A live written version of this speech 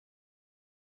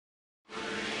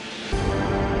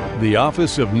The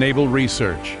Office of Naval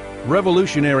Research.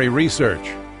 Revolutionary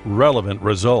research. Relevant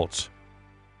results.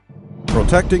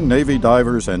 Protecting Navy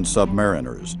divers and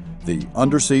submariners. The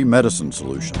Undersea Medicine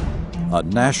Solution. A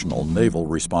National Naval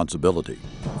Responsibility.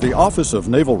 The Office of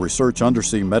Naval Research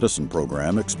Undersea Medicine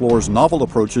program explores novel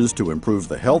approaches to improve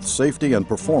the health, safety, and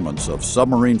performance of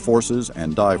submarine forces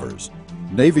and divers.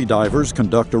 Navy divers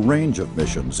conduct a range of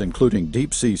missions, including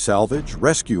deep-sea salvage,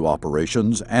 rescue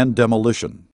operations, and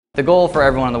demolition. The goal for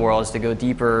everyone in the world is to go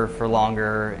deeper for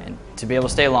longer and to be able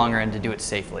to stay longer and to do it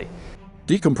safely.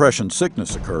 Decompression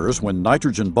sickness occurs when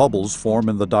nitrogen bubbles form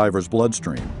in the diver's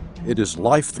bloodstream. It is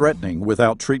life-threatening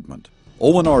without treatment.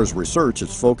 ONR's research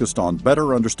is focused on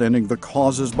better understanding the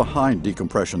causes behind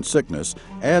decompression sickness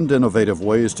and innovative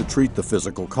ways to treat the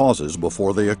physical causes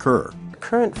before they occur.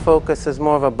 Current focus is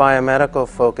more of a biomedical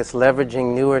focus,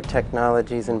 leveraging newer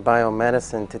technologies in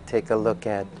biomedicine to take a look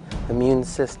at immune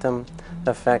system,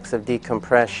 effects of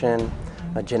decompression,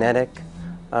 genetic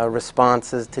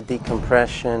responses to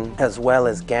decompression, as well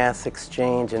as gas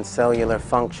exchange and cellular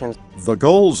functions. The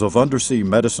goals of undersea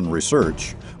medicine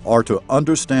research are to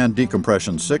understand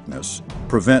decompression sickness,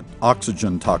 prevent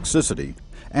oxygen toxicity,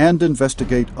 and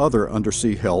investigate other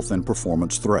undersea health and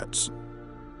performance threats.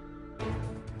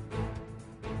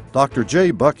 Dr.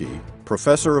 Jay Buckey,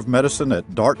 professor of medicine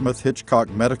at Dartmouth-Hitchcock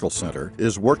Medical Center,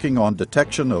 is working on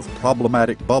detection of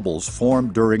problematic bubbles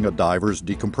formed during a diver's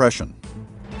decompression.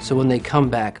 So when they come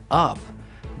back up,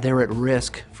 they're at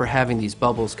risk for having these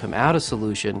bubbles come out of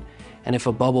solution, and if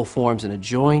a bubble forms in a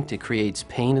joint, it creates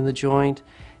pain in the joint.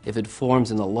 If it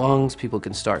forms in the lungs, people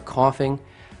can start coughing.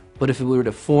 But if it were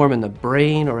to form in the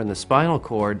brain or in the spinal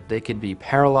cord, they could be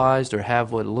paralyzed or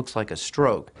have what looks like a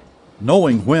stroke.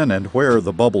 Knowing when and where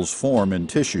the bubbles form in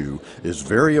tissue is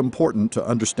very important to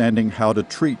understanding how to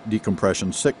treat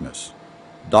decompression sickness.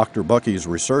 Dr. Buckey's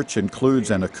research includes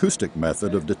an acoustic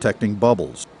method of detecting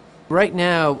bubbles. Right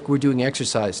now, we're doing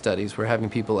exercise studies. We're having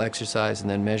people exercise and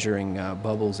then measuring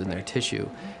bubbles in their tissue.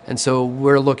 And so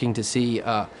we're looking to see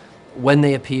when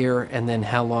they appear and then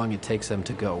how long it takes them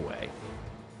to go away.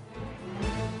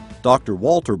 Dr.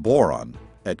 Walter Boron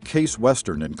at Case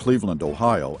Western in Cleveland,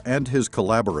 Ohio, and his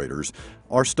collaborators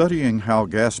are studying how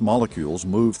gas molecules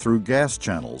move through gas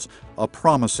channels, a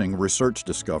promising research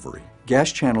discovery.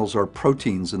 Gas channels are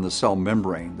proteins in the cell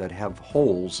membrane that have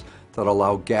holes that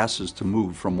allow gases to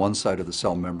move from one side of the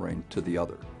cell membrane to the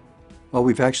other. Well,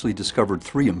 we've actually discovered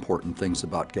three important things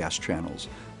about gas channels.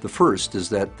 The first is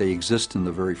that they exist in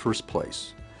the very first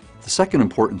place. The second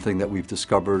important thing that we've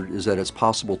discovered is that it's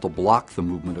possible to block the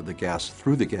movement of the gas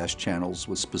through the gas channels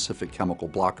with specific chemical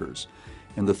blockers.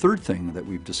 And the third thing that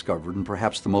we've discovered, and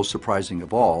perhaps the most surprising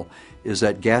of all, is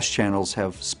that gas channels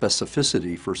have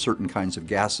specificity for certain kinds of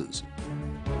gases.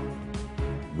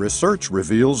 Research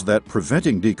reveals that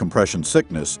preventing decompression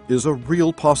sickness is a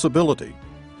real possibility.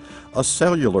 A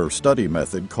cellular study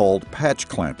method called patch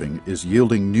clamping is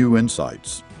yielding new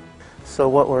insights. So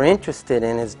what we're interested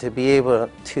in is to be able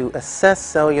to assess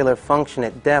cellular function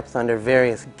at depth under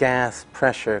various gas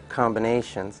pressure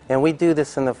combinations. And we do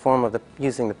this in the form of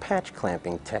using the patch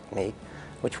clamping technique,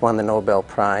 which won the Nobel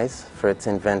Prize for its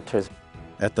inventors.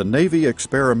 At the Navy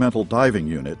Experimental Diving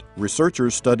Unit,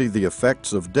 researchers study the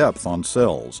effects of depth on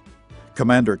cells.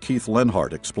 Commander Keith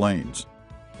Lenhart explains.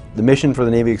 The mission for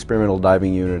the Navy Experimental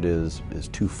Diving Unit is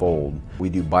twofold. We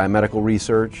do biomedical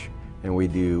research, and we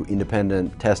do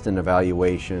independent test and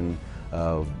evaluation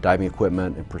of diving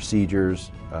equipment and procedures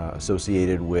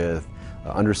associated with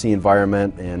undersea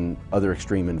environment and other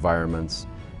extreme environments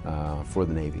for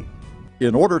the Navy.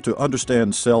 In order to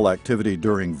understand cell activity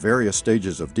during various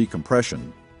stages of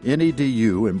decompression,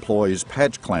 NEDU employs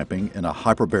patch clamping in a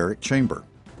hyperbaric chamber.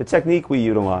 The technique we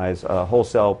utilize, whole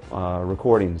cell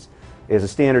recordings, is a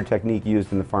standard technique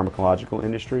used in the pharmacological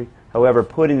industry. However,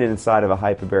 putting it inside of a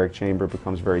hyperbaric chamber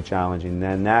becomes very challenging,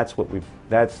 and that's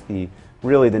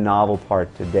really the novel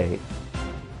part to date.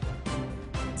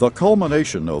 The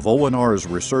culmination of ONR's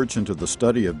research into the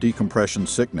study of decompression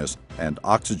sickness and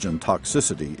oxygen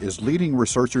toxicity is leading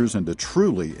researchers into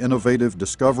truly innovative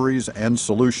discoveries and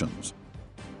solutions.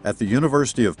 At the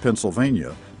University of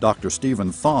Pennsylvania, Dr.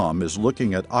 Stephen Thom is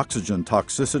looking at oxygen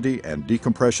toxicity and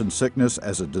decompression sickness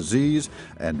as a disease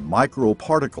and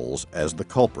microparticles as the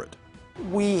culprit.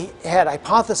 We had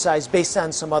hypothesized, based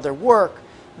on some other work,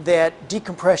 that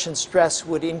decompression stress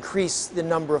would increase the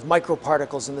number of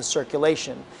microparticles in the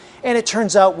circulation. And it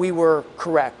turns out we were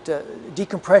correct.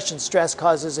 Decompression stress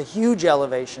causes a huge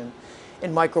elevation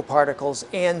in microparticles,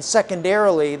 and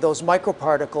secondarily, those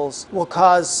microparticles will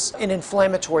cause an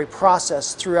inflammatory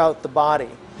process throughout the body.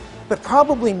 But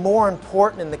probably more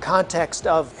important in the context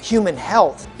of human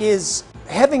health is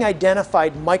Having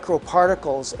identified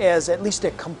microparticles as at least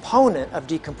a component of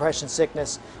decompression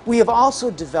sickness, we have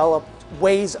also developed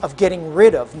ways of getting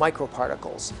rid of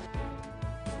microparticles.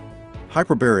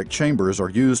 Hyperbaric chambers are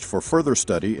used for further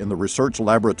study in the research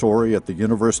laboratory at the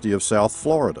University of South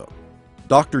Florida.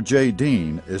 Dr. Jay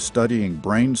Dean is studying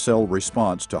brain cell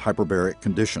response to hyperbaric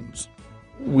conditions.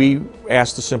 We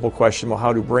asked the simple question, well,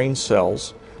 how do brain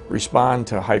cells respond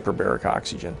to hyperbaric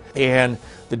oxygen? And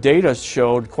the data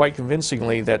showed quite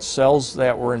convincingly that cells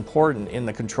that were important in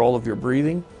the control of your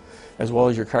breathing, as well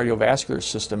as your cardiovascular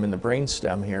system in the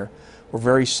brainstem here, were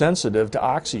very sensitive to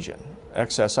oxygen,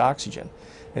 excess oxygen.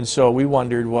 And so we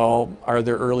wondered, well, are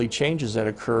there early changes that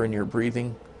occur in your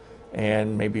breathing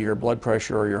and maybe your blood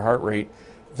pressure or your heart rate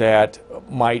that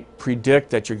might predict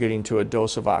that you're getting to a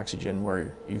dose of oxygen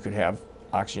where you could have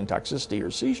oxygen toxicity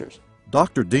or seizures?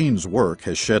 Dr. Dean's work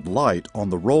has shed light on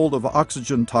the role of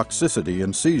oxygen toxicity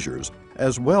in seizures,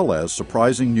 as well as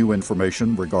surprising new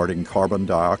information regarding carbon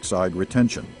dioxide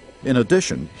retention. In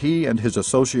addition, he and his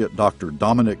associate Dr.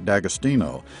 Dominic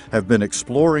D'Agostino have been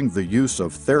exploring the use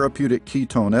of therapeutic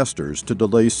ketone esters to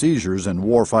delay seizures in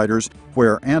warfighters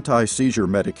where anti-seizure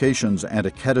medications and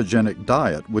a ketogenic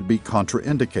diet would be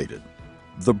contraindicated.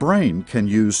 The brain can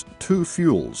use two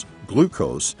fuels,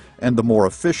 glucose and the more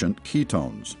efficient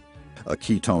ketones. A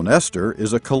ketone ester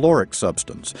is a caloric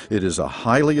substance. It is a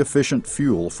highly efficient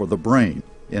fuel for the brain,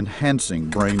 enhancing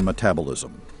brain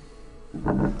metabolism.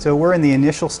 So we're in the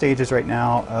initial stages right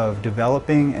now of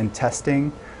developing and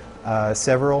testing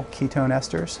several ketone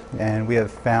esters, and we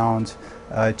have found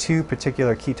two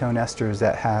particular ketone esters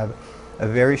that have a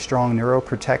very strong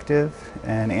neuroprotective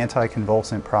and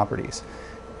anticonvulsant properties.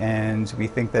 And we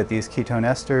think that these ketone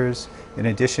esters, in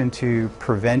addition to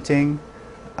preventing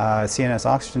CNS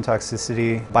oxygen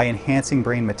toxicity, by enhancing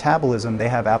brain metabolism, they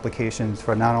have applications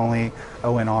for not only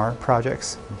ONR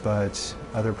projects, but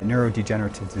other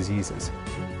neurodegenerative diseases.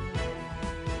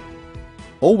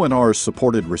 ONR's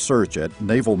supported research at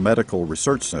Naval Medical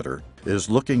Research Center is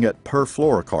looking at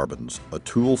perfluorocarbons, a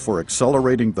tool for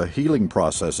accelerating the healing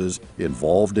processes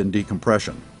involved in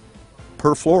decompression.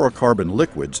 Perfluorocarbon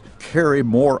liquids carry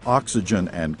more oxygen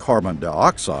and carbon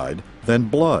dioxide than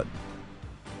blood.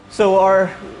 So our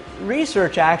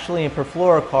research actually in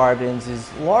perfluorocarbons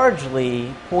is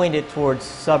largely pointed towards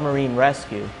submarine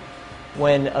rescue.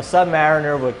 When a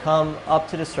submariner would come up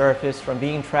to the surface from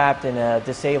being trapped in a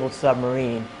disabled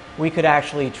submarine, we could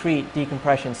actually treat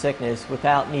decompression sickness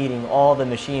without needing all the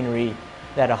machinery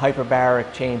that a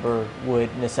hyperbaric chamber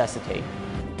would necessitate.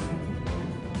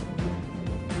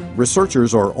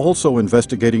 Researchers are also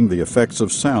investigating the effects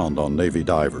of sound on Navy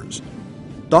divers.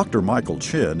 Dr. Michael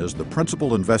Chin is the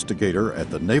principal investigator at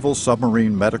the Naval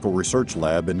Submarine Medical Research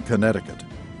Lab in Connecticut.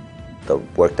 The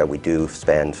work that we do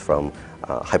spans from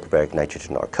hyperbaric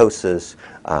nitrogen narcosis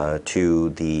to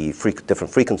the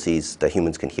different frequencies that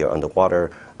humans can hear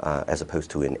underwater as opposed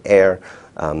to in air,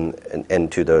 and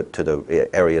to the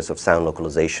areas of sound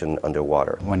localization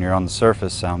underwater. When you're on the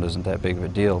surface, sound isn't that big of a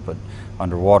deal, but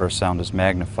underwater sound is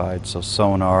magnified, so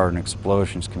sonar and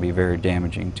explosions can be very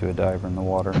damaging to a diver in the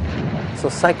water. So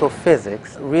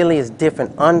psychophysics really is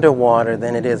different underwater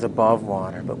than it is above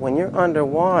water. But when you're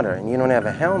underwater and you don't have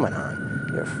a helmet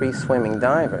on, you're a free swimming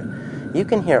diver, you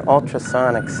can hear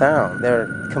ultrasonic sound. They're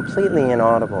completely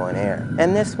inaudible in air.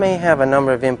 And this may have a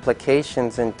number of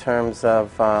implications in terms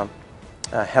of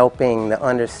helping the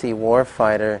undersea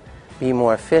warfighter be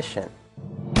more efficient.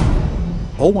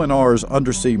 ONR's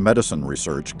undersea medicine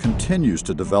research continues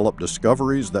to develop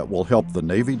discoveries that will help the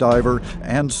Navy diver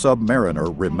and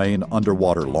submariner remain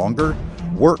underwater longer,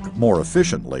 work more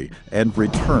efficiently, and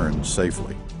return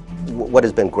safely. What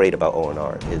has been great about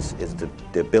ONR is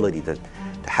the ability to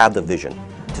have the vision,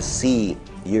 to see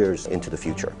years into the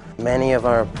future. Many of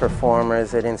our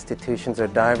performers at institutions or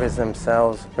divers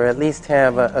themselves, or at least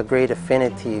have a great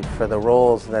affinity for the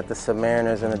roles that the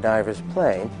submariners and the divers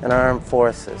play in our armed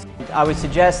forces. I would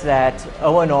suggest that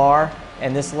ONR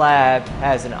and this lab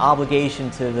has an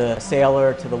obligation to the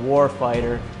sailor, to the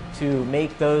warfighter, to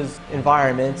make those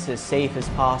environments as safe as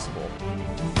possible.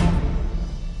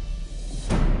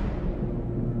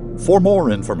 For more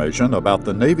information about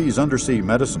the Navy's Undersea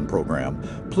Medicine program,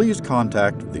 please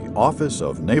contact the Office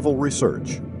of Naval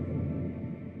Research.